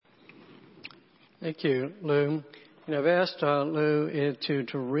Thank you, Lou. And I've asked Lou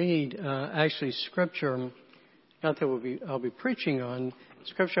to read actually scripture. Not that I'll be preaching on.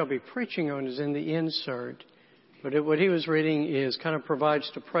 Scripture I'll be preaching on is in the insert. But what he was reading is kind of provides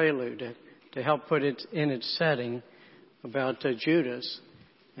the prelude to help put it in its setting about Judas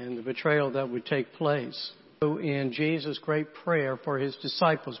and the betrayal that would take place. In Jesus' great prayer for his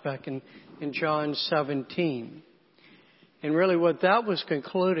disciples back in John 17. And really what that was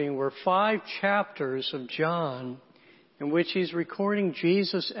concluding were 5 chapters of John in which he's recording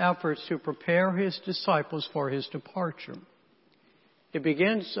Jesus' efforts to prepare his disciples for his departure. It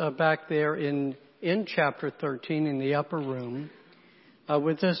begins back there in chapter 13 in the upper room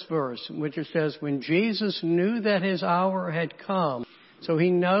with this verse, which it says, when Jesus knew that his hour had come, so he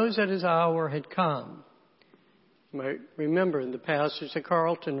knows that his hour had come. You might remember in the passage that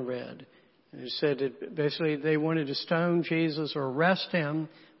Carlton read, it said that basically they wanted to stone Jesus or arrest him,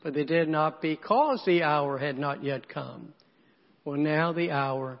 but they did not because the hour had not yet come. Well, now the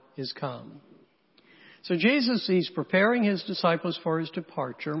hour is come. So Jesus, he's preparing his disciples for his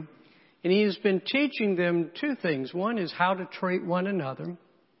departure, and he has been teaching them 2 things. One is how to treat one another,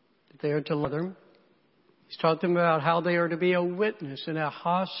 that they are to love them. He's taught them about how they are to be a witness in a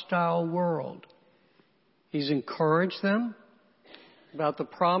hostile world. He's encouraged them about the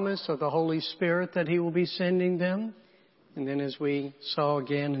promise of the Holy Spirit that he will be sending them. And then as we saw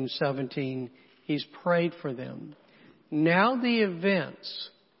again in 17, he's prayed for them. Now the events,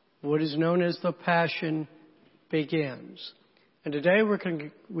 what is known as the Passion, begins. And today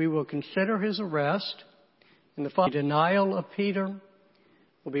we will consider his arrest and the denial of Peter.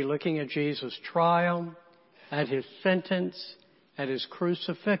 We'll be looking at Jesus' trial, at his sentence, at his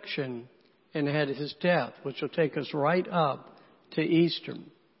crucifixion, and at his death, which will take us right up to Easter.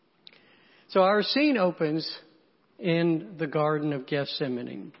 So our scene opens in the Garden of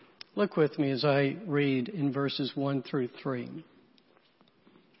Gethsemane. Look with me as I read in verses 1 through 3.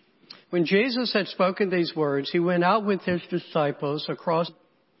 When Jesus had spoken these words, he went out with his disciples across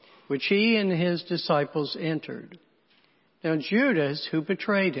which he and his disciples entered. Now Judas, who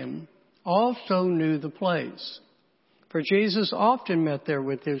betrayed him, also knew the place, for Jesus often met there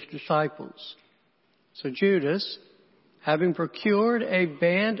with his disciples. So Judas, having procured a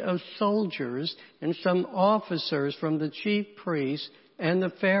band of soldiers and some officers from the chief priests and the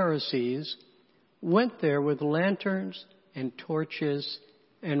Pharisees, went there with lanterns and torches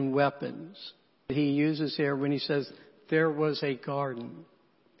and weapons. He uses here when he says there was a garden.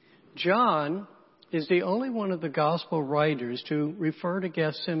 John is the only one of the gospel writers to refer to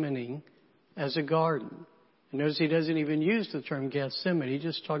Gethsemane as a garden. And notice he doesn't even use the term Gethsemane. He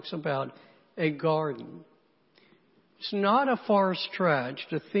just talks about a garden. It's not a far stretch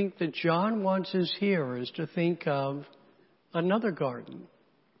to think that John wants his hearers to think of another garden,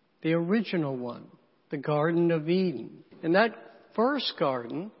 the original one, the Garden of Eden. And that first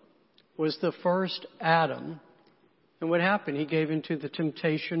garden was the first Adam. And what happened? He gave into the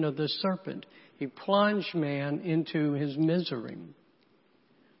temptation of the serpent. He plunged man into his misery.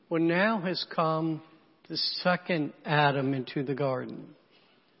 Well, now has come the second Adam into the garden.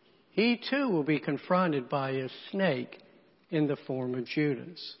 He too will be confronted by a snake in the form of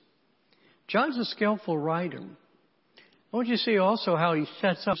Judas. John's a skillful writer. I want you to see also how he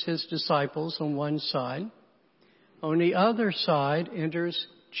sets up his disciples on one side. On the other side enters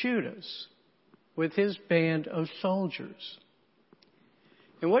Judas with his band of soldiers.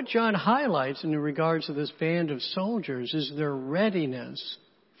 And what John highlights in regards to this band of soldiers is their readiness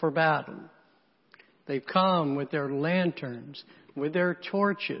for battle. They've come with their lanterns, with their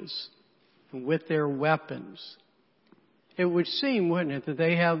torches, and with their weapons. It would seem, wouldn't it, that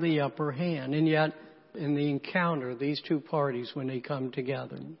they have the upper hand. And yet, in the encounter, these 2 parties, when they come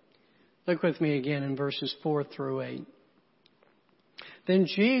together. Look with me again in verses 4 through 8. Then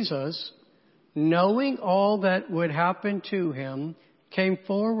Jesus, knowing all that would happen to him, came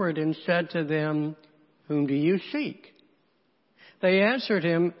forward and said to them, "Whom do you seek?" They answered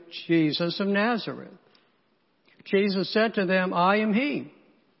him, "Jesus of Nazareth." Jesus said to them, "I am he."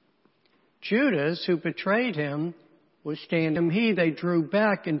 Judas, who betrayed him, was standing. They drew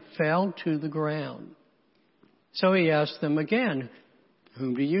back and fell to the ground. So he asked them again,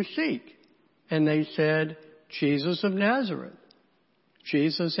 "Whom do you seek?" And they said, "Jesus of Nazareth."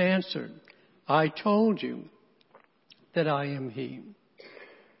 Jesus answered, "I told you that I am he."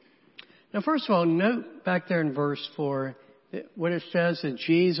 Now, first of all, note back there in verse 4, what it says that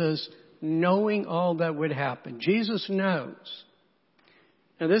Jesus, knowing all that would happen. Jesus knows.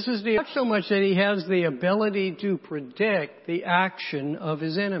 Now, this is not so much that he has the ability to predict the action of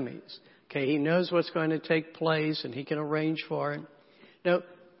his enemies. Okay, he knows what's going to take place and he can arrange for it. Now,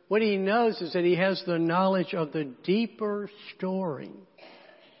 What he knows is that he has the knowledge of the deeper story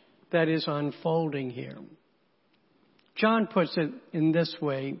that is unfolding here. John puts it in this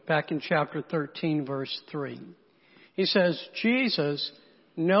way back in chapter 13, verse 3. He says, Jesus,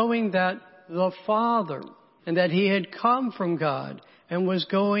 knowing that the Father and that he had come from God and was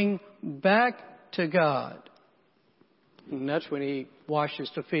going back to God. And that's when he washes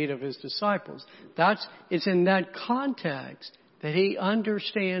the feet of his disciples. It's in that context that he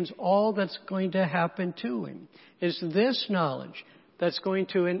understands all that's going to happen to him. It's this knowledge that's going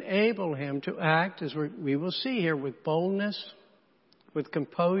to enable him to act, as we will see here, with boldness, with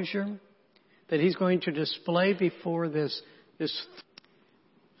composure, that he's going to display before this.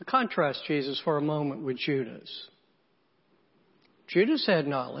 Contrast Jesus for a moment with Judas. Judas had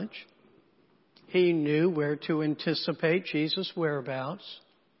knowledge. He knew where to anticipate Jesus' whereabouts.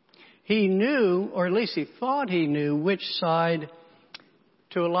 He knew, or at least he thought he knew, which side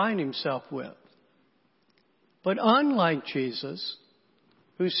to align himself with. But unlike Jesus,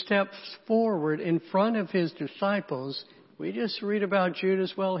 who steps forward in front of his disciples, we just read about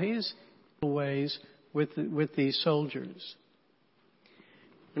Judas, well, he's ways with these soldiers.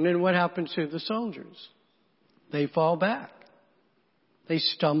 And then what happens to the soldiers? They fall back. They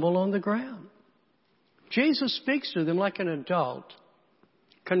stumble on the ground. Jesus speaks to them like an adult,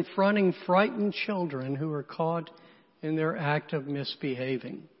 confronting frightened children who are caught in their act of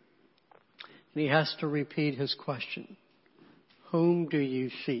misbehaving. And he has to repeat his question. Whom do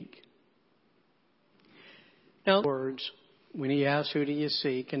you seek? Now, words, when he asks, who do you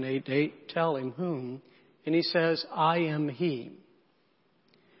seek? And they tell him whom. And he says, I am he.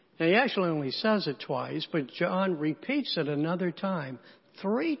 Now, he actually only says it twice, but John repeats it another time.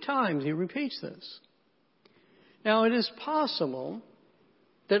 3 times he repeats this. Now, it is possible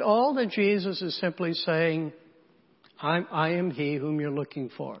that all that Jesus is simply saying, I am he whom you're looking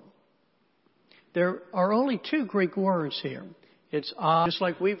for. There are only 2 Greek words here. It's I, just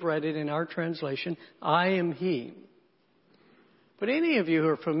like we've read it in our translation, I am he. But any of you who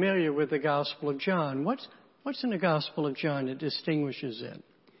are familiar with the Gospel of John, what's in the Gospel of John that distinguishes it?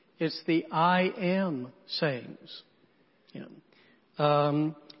 It's the I am sayings.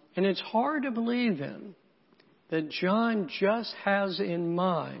 And it's hard to believe then that John just has in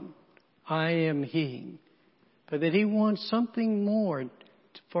mind, I am he, but that he wants something more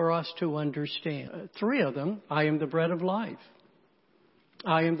for us to understand. 3 of them, I am the bread of life.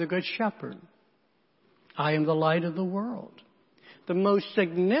 I am the good shepherd. I am the light of the world. The most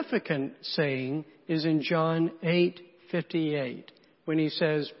significant saying is in John 8:58, when he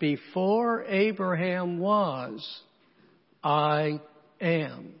says, before Abraham was, I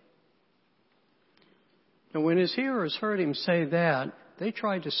am. And when his hearers heard him say that, they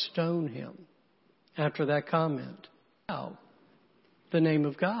tried to stone him after that comment. Now, the name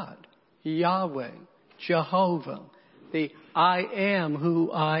of God, Yahweh, Jehovah, the I am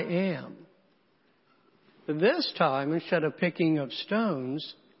who I am. This time, instead of picking up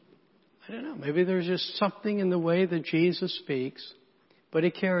stones, I don't know, maybe there's just something in the way that Jesus speaks, but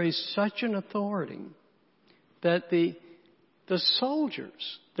it carries such an authority that the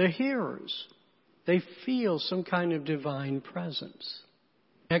soldiers, the hearers, they feel some kind of divine presence.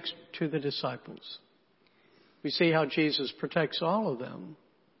 Next to the disciples, we see how Jesus protects all of them,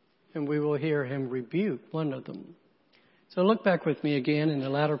 and we will hear him rebuke one of them. So look back with me again in the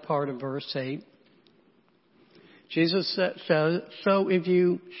latter part of verse 8. Jesus says, so if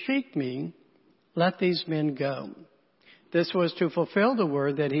you seek me, let these men go. This was to fulfill the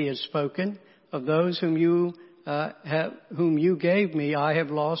word that he had spoken, of those whom you gave me, I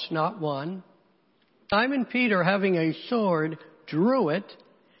have lost not one. Simon Peter, having a sword, drew it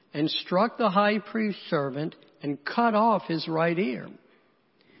and struck the high priest's servant and cut off his right ear.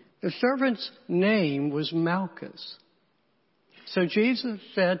 The servant's name was Malchus. So Jesus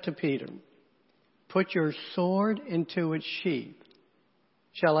said to Peter, put your sword into its sheath.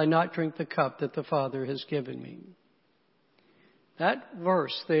 Shall I not drink the cup that the Father has given me? That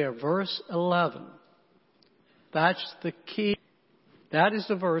verse there, verse 11, that's the key. That is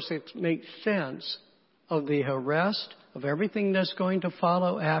the verse that makes sense of the arrest, of everything that's going to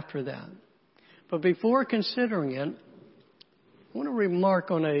follow after that. But before considering it, I want to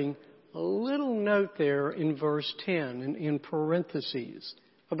remark on a little note there in verse 10, in parentheses,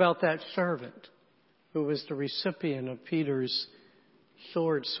 about that servant who was the recipient of Peter's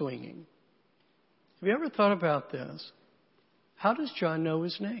sword swinging. Have you ever thought about this? How does John know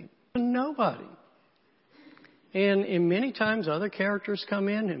his name? Nobody. And many times other characters come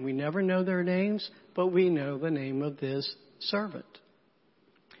in and we never know their names, but we know the name of this servant.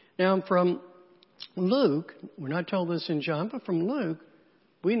 Now from Luke, we're not told this in John, but from Luke,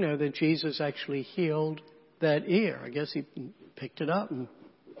 we know that Jesus actually healed that ear. I guess he picked it up and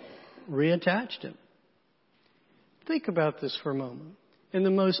reattached it. Think about this for a moment. In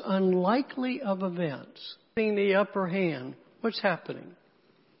the most unlikely of events, in the upper hand, what's happening?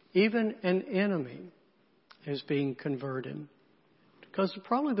 Even an enemy is being converted. Because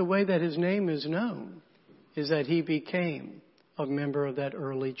probably the way that his name is known is that he became a member of that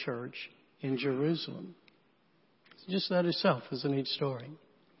early church in Jerusalem. Just that itself is a neat story.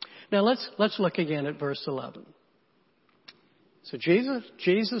 Now let's look again at verse 11. So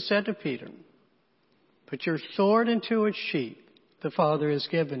Jesus said to Peter, "Put your sword into its sheath. The Father has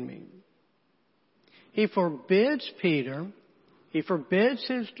given me." He forbids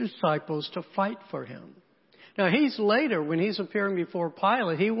his disciples to fight for him. Now he's later, when he's appearing before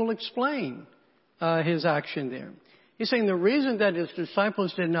Pilate, he will explain his action there. He's saying the reason that his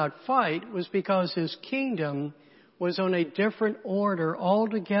disciples did not fight was because his kingdom was on a different order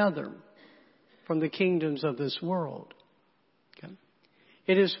altogether from the kingdoms of this world. Okay?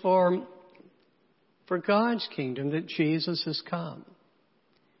 It is for God's kingdom that Jesus has come.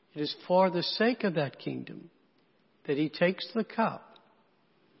 It is for the sake of that kingdom that he takes the cup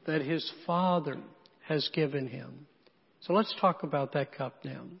that his Father has given him. So let's talk about that cup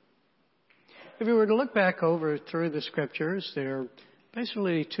now. If we were to look back over through the scriptures, there are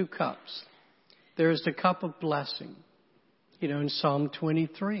basically two cups. There is the cup of blessing. In Psalm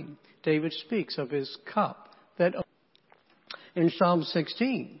 23, David speaks of his cup. In Psalm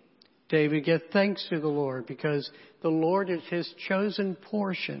 16, David gives thanks to the Lord because the Lord is his chosen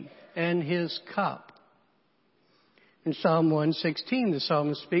portion and his cup. In Psalm 116, the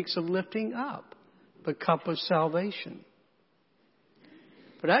psalmist speaks of lifting up the cup of salvation.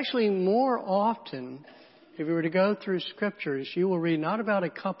 But actually, more often, if you were to go through scriptures, you will read not about a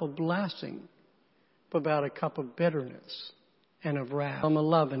cup of blessing, but about a cup of bitterness and of wrath. Psalm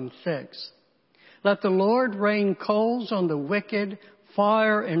 11:6. Let the Lord rain coals on the wicked,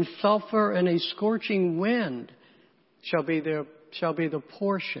 fire and sulfur and a scorching wind shall be the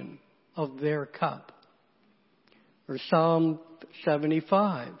portion of their cup. Or Psalm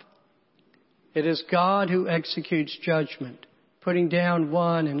 75. It is God who executes judgment, putting down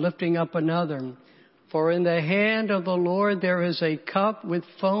one and lifting up another. For in the hand of the Lord there is a cup with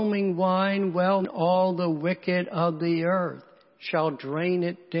foaming wine, well, all the wicked of the earth shall drain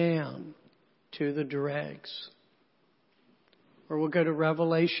it down to the dregs. Or we'll go to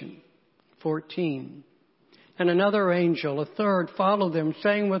Revelation 14. And another angel, a third, followed them,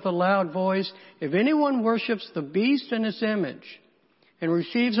 saying with a loud voice, if anyone worships the beast and its image, and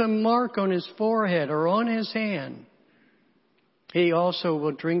receives a mark on his forehead or on his hand, he also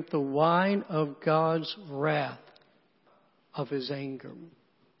will drink the wine of God's wrath, of his anger.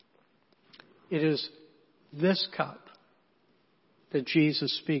 It is this cup that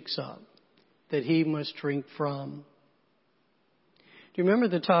Jesus speaks of, that he must drink from. Do you remember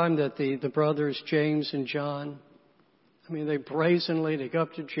the time that the brothers James and John, they brazenly go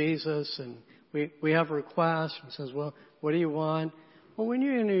up to Jesus and we have a request and says, well, what do you want? Well, when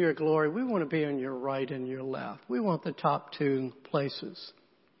you enter your glory, we want to be on your right and your left. We want the top two places.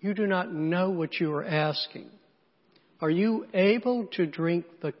 You do not know what you are asking. Are you able to drink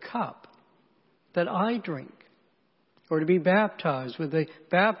the cup that I drink? Or to be baptized with the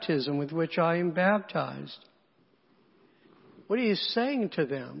baptism with which I am baptized? What he is saying to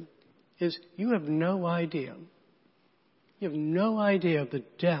them is, you have no idea. You have no idea of the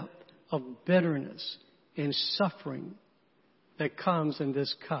depth of bitterness and suffering that comes in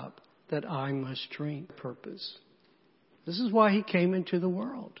this cup that I must drink. Purpose. This is why he came into the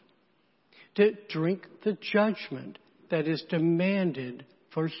world. To drink the judgment that is demanded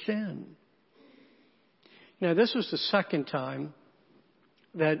for sin. Now, this was the second time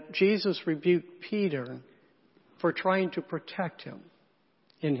that Jesus rebuked Peter for trying to protect him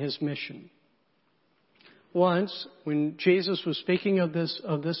in his mission. Once, when Jesus was speaking of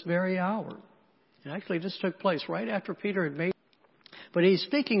this very hour, and actually this took place right after Peter had made, but he's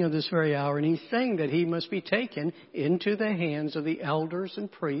speaking of this very hour, and he's saying that he must be taken into the hands of the elders and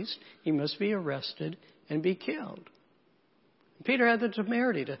priests. He must be arrested and be killed. Peter had the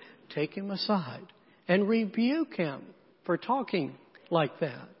temerity to take him aside and rebuke him for talking like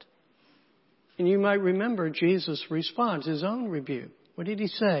that. And you might remember Jesus' response, his own rebuke. What did he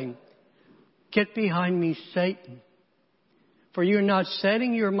say? Get behind me, Satan, for you're not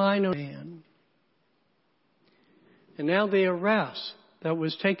setting your mind on man. And now the arrest that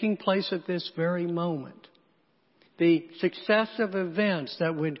was taking place at this very moment, the successive events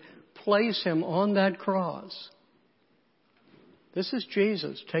that would place him on that cross. This is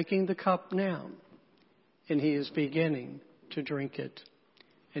Jesus taking the cup now, and he is beginning to drink it.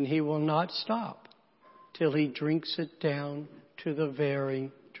 and he will not stop till he drinks it down to the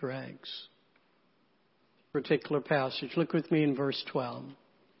very dregs. Particular passage. Look with me in verse 12.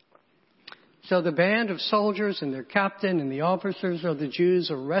 So the band of soldiers and their captain and the officers of the Jews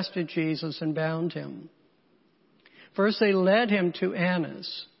arrested Jesus and bound him. First they led him to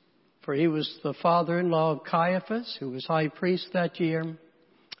Annas, for he was the father-in-law of Caiaphas, who was high priest that year.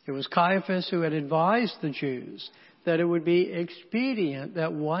 It was Caiaphas who had advised the Jews that it would be expedient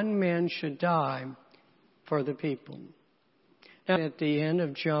that one man should die for the people. At the end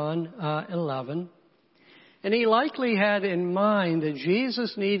of John 11, and he likely had in mind that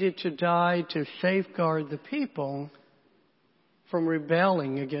Jesus needed to die to safeguard the people from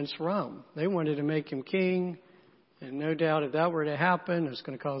rebelling against Rome. They wanted to make him king, and no doubt if that were to happen, it's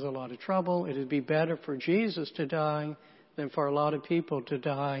going to cause a lot of trouble. It would be better for Jesus to die than for a lot of people to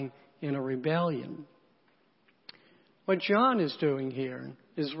die in a rebellion. What John is doing here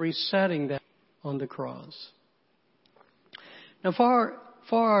is resetting that on the cross. Now for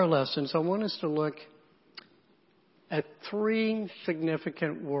our lessons, I want us to look at three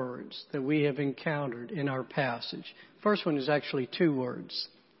significant words that we have encountered in our passage. First one is actually two words.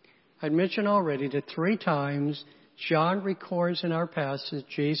 I'd mentioned already that 3 times John records in our passage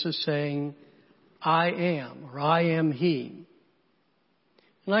Jesus saying, I am, or I am he.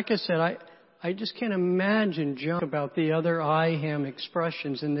 And like I said, I just can't imagine John about the other I am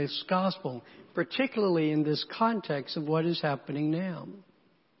expressions in this gospel, particularly in this context of what is happening now.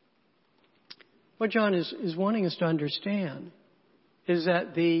 What John is wanting us to understand is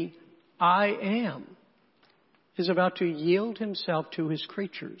that the I am is about to yield himself to his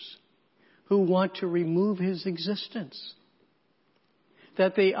creatures who want to remove his existence.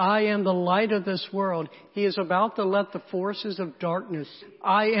 That the I am the light of this world, he is about to let the forces of darkness,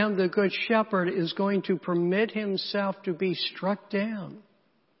 I am the good shepherd, is going to permit himself to be struck down.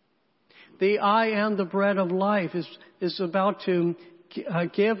 The I am the bread of life is about to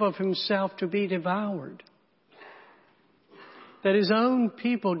give of himself to be devoured. That his own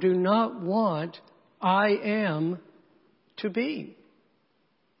people do not want I am to be.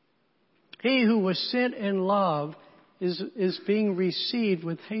 He who was sent in love is being received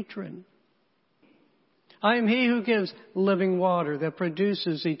with hatred. I am he who gives living water that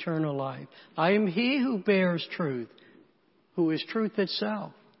produces eternal life. I am he who bears truth, who is truth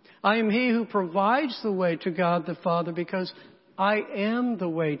itself. I am he who provides the way to God the Father because I am the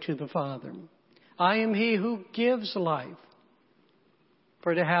way to the Father. I am he who gives life.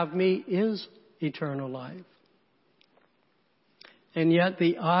 For to have me is eternal life. And yet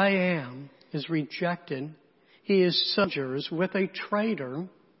the I am is rejected. He is soldiers with a traitor,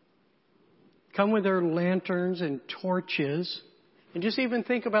 come with their lanterns and torches. And just even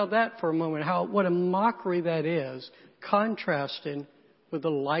think about that for a moment, what a mockery that is, contrasted with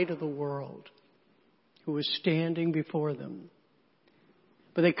the light of the world who is standing before them.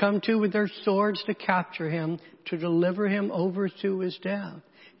 But they come too with their swords to capture him, to deliver him over to his death.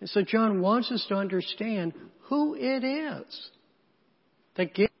 And so John wants us to understand who it is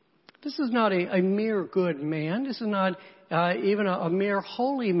that gives. This is not a mere good man. This is not even a mere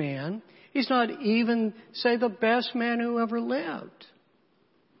holy man. He's not even, say, the best man who ever lived.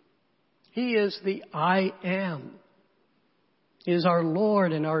 He is the I am. He is our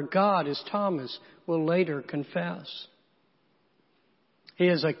Lord and our God, as Thomas will later confess. He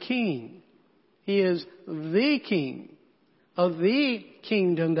is a king. He is the king of the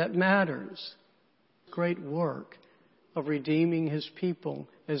kingdom that matters. Great work of redeeming his people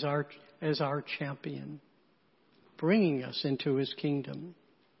as our champion, bringing us into his kingdom.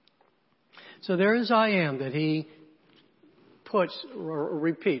 So there is I am that he puts or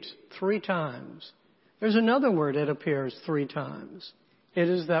repeats 3 times. There's another word that appears 3 times. It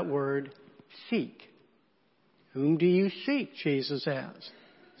is that word seek. Whom do you seek? Jesus asked.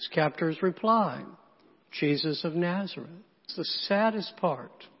 His captors replied, Jesus of Nazareth. It's the saddest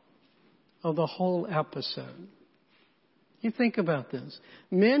part of the whole episode. You think about this.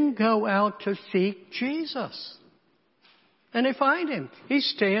 Men go out to seek Jesus. And they find him. He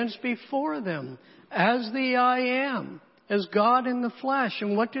stands before them as the I am, as God in the flesh.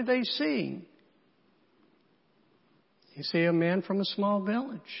 And what do they see? You see a man from a small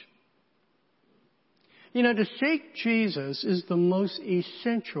village. You know, to seek Jesus is the most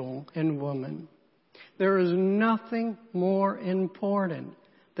essential in woman. There is nothing more important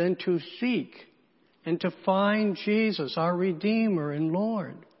than to seek and to find Jesus, our Redeemer and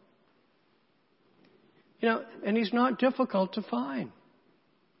Lord. You know, and he's not difficult to find.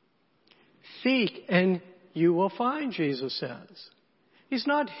 Seek and you will find, Jesus says. He's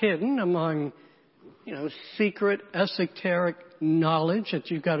not hidden among, secret, esoteric knowledge that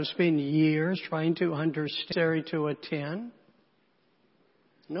you've got to spend years trying to understand to attend.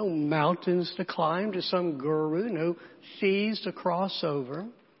 No mountains to climb to some guru, no seas to cross over.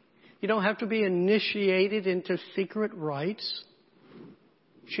 You don't have to be initiated into secret rites.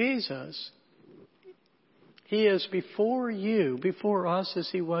 Jesus, He is before you, before us, as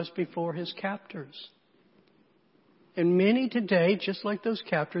He was before His captors. And many today, just like those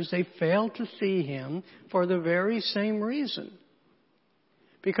captors, they fail to see Him for the very same reason.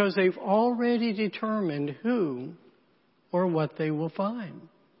 Because they've already determined who or what they will find.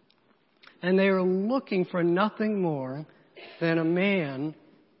 And they are looking for nothing more than a man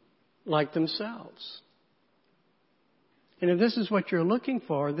like themselves. And if this is what you're looking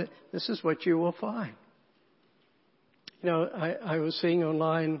for, this is what you will find. You know, I was seeing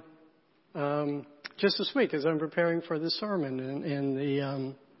online just this week as I'm preparing for this sermon, and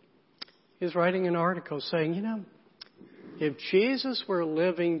he's writing an article saying, you know, if Jesus were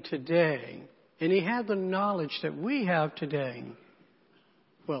living today and He had the knowledge that we have today,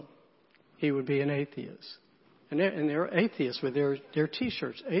 well, He would be an atheist. And they're atheists with their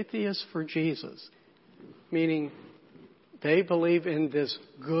T-shirts, Atheists for Jesus, meaning they believe in this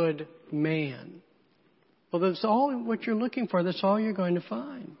good man. Well, that's all what you're looking for. That's all you're going to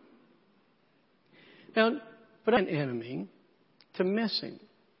find. Now, but an enemy to missing.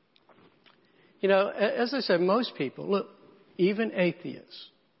 You know, as I said, most people, look, even atheists,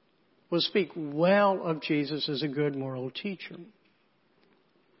 will speak well of Jesus as a good moral teacher.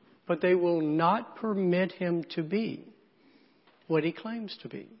 But they will not permit Him to be what He claims to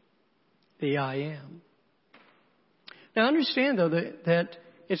be, the I am. Now understand, though, that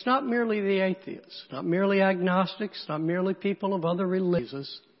it's not merely the atheists, not merely agnostics, not merely people of other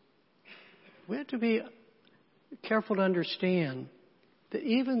religions. We have to be careful to understand that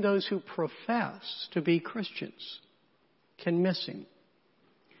even those who profess to be Christians can miss Him.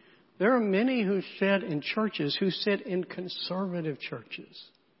 There are many who sit in churches, who sit in conservative churches,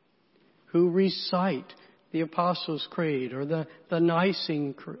 who recite the Apostles' Creed or the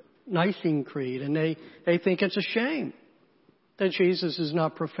Nicene Creed, and they think it's a shame that Jesus is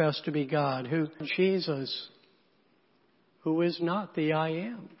not professed to be God, Jesus, who is not the I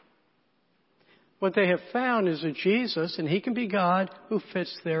am. What they have found is a Jesus, and He can be God, who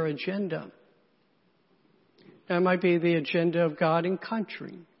fits their agenda. That might be the agenda of God and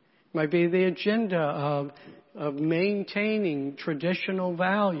country. It might be the agenda of maintaining traditional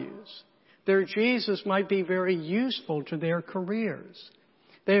values. Their Jesus might be very useful to their careers.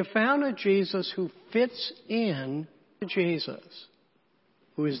 They have found a Jesus who fits in to Jesus,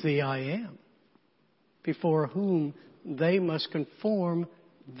 who is the I am, before whom they must conform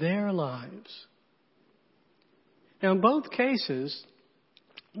their lives. Now, in both cases,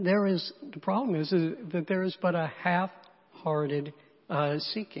 the problem is that there is but a half-hearted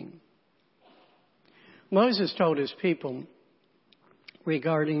seeking. Moses told his people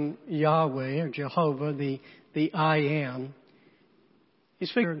regarding Yahweh or Jehovah, the I am, He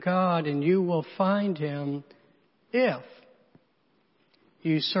speaks to God, and you will find Him if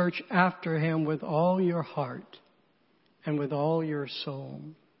you search after Him with all your heart and with all your soul.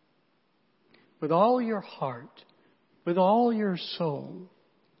 With all your heart, with all your soul.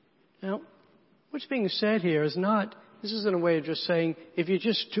 Now, what's being said here is this isn't a way of just saying, if you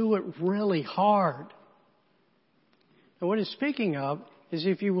just do it really hard. And what it's speaking of is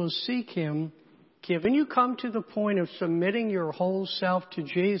if you will seek Him, when you come to the point of submitting your whole self to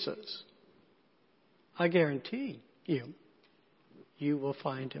Jesus, I guarantee you will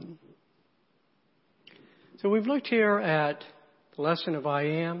find Him. So we've looked here at the lesson of I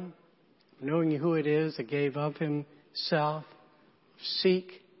am, knowing who it is that gave of Himself.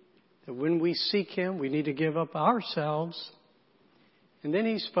 Seek, that when we seek Him, we need to give up ourselves. And then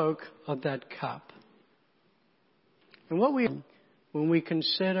He spoke of that cup. And when we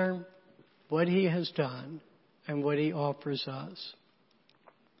consider what He has done and what He offers us,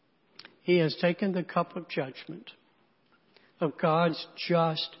 He has taken the cup of judgment, of God's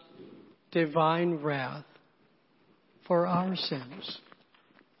just, divine wrath for our sins.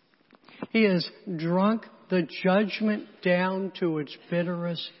 He has drunk the judgment down to its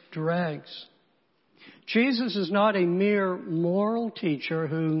bitterest dregs. Jesus is not a mere moral teacher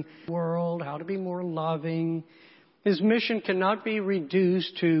who world how to be more loving. His mission cannot be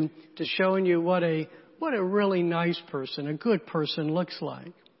reduced to showing you what a really nice person, a good person looks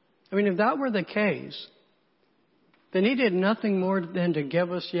like. I mean, if that were the case, then He did nothing more than to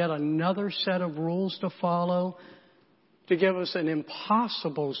give us yet another set of rules to follow, to give us an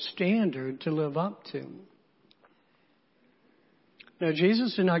impossible standard to live up to. Now,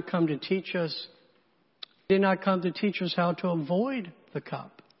 Jesus did not come to teach us He did not come to teach us how to avoid the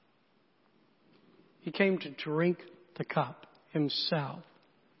cup. He came to drink the cup himself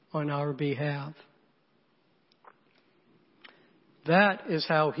on our behalf. That is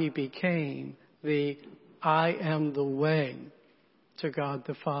how he became the I am the way to God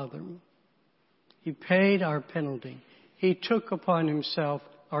the Father. He paid our penalty. He took upon himself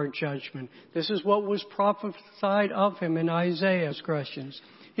our judgment. This is what was prophesied of him in Isaiah's transgressions.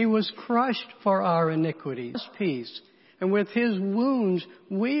 He was crushed for our iniquities. Peace. And with his wounds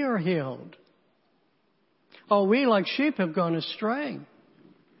we are healed. All we like sheep have gone astray.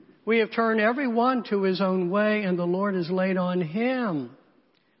 We have turned every one to his own way, and the Lord has laid on him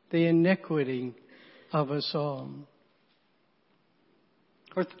the iniquity of us all.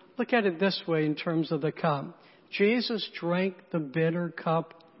 Or look at it this way in terms of the cup. Jesus drank the bitter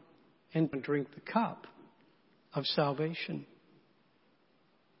cup and drink the cup of salvation.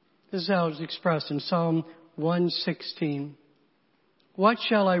 This is how it's expressed in Psalm 116. What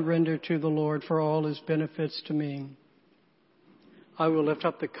shall I render to the Lord for all his benefits to me? I will lift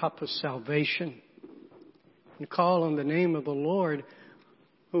up the cup of salvation and call on the name of the Lord,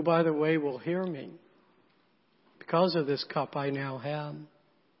 who, by the way, will hear me because of this cup I now have.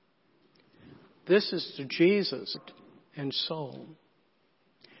 This is to Jesus and soul.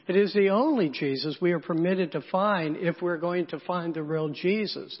 It is the only Jesus we are permitted to find if we're going to find the real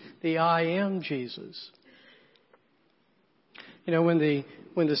Jesus, the I am Jesus. You know, when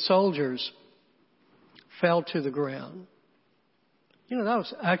the soldiers fell to the ground, you know, that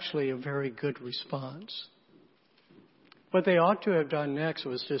was actually a very good response. What they ought to have done next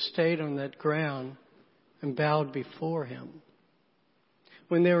was to stayed on that ground and bowed before him.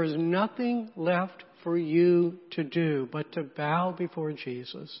 When there is nothing left for you to do but to bow before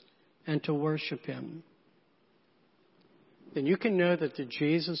Jesus and to worship him, then you can know that the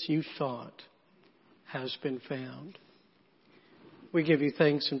Jesus you thought has been found. We give you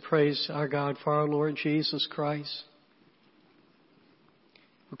thanks and praise, our God, for our Lord Jesus Christ,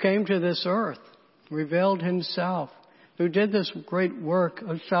 who came to this earth, revealed himself, who did this great work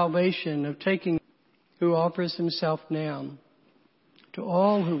of salvation, of taking, who offers himself now to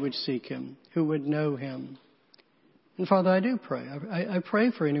all who would seek him, who would know him. And Father, I do pray. I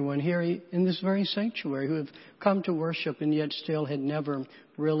pray for anyone here in this very sanctuary who have come to worship and yet still had never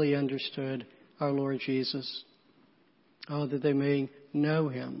really understood our Lord Jesus. Oh, that they may know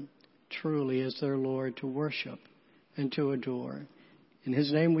him truly as their Lord, to worship and to adore. In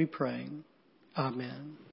his name we pray. Amen.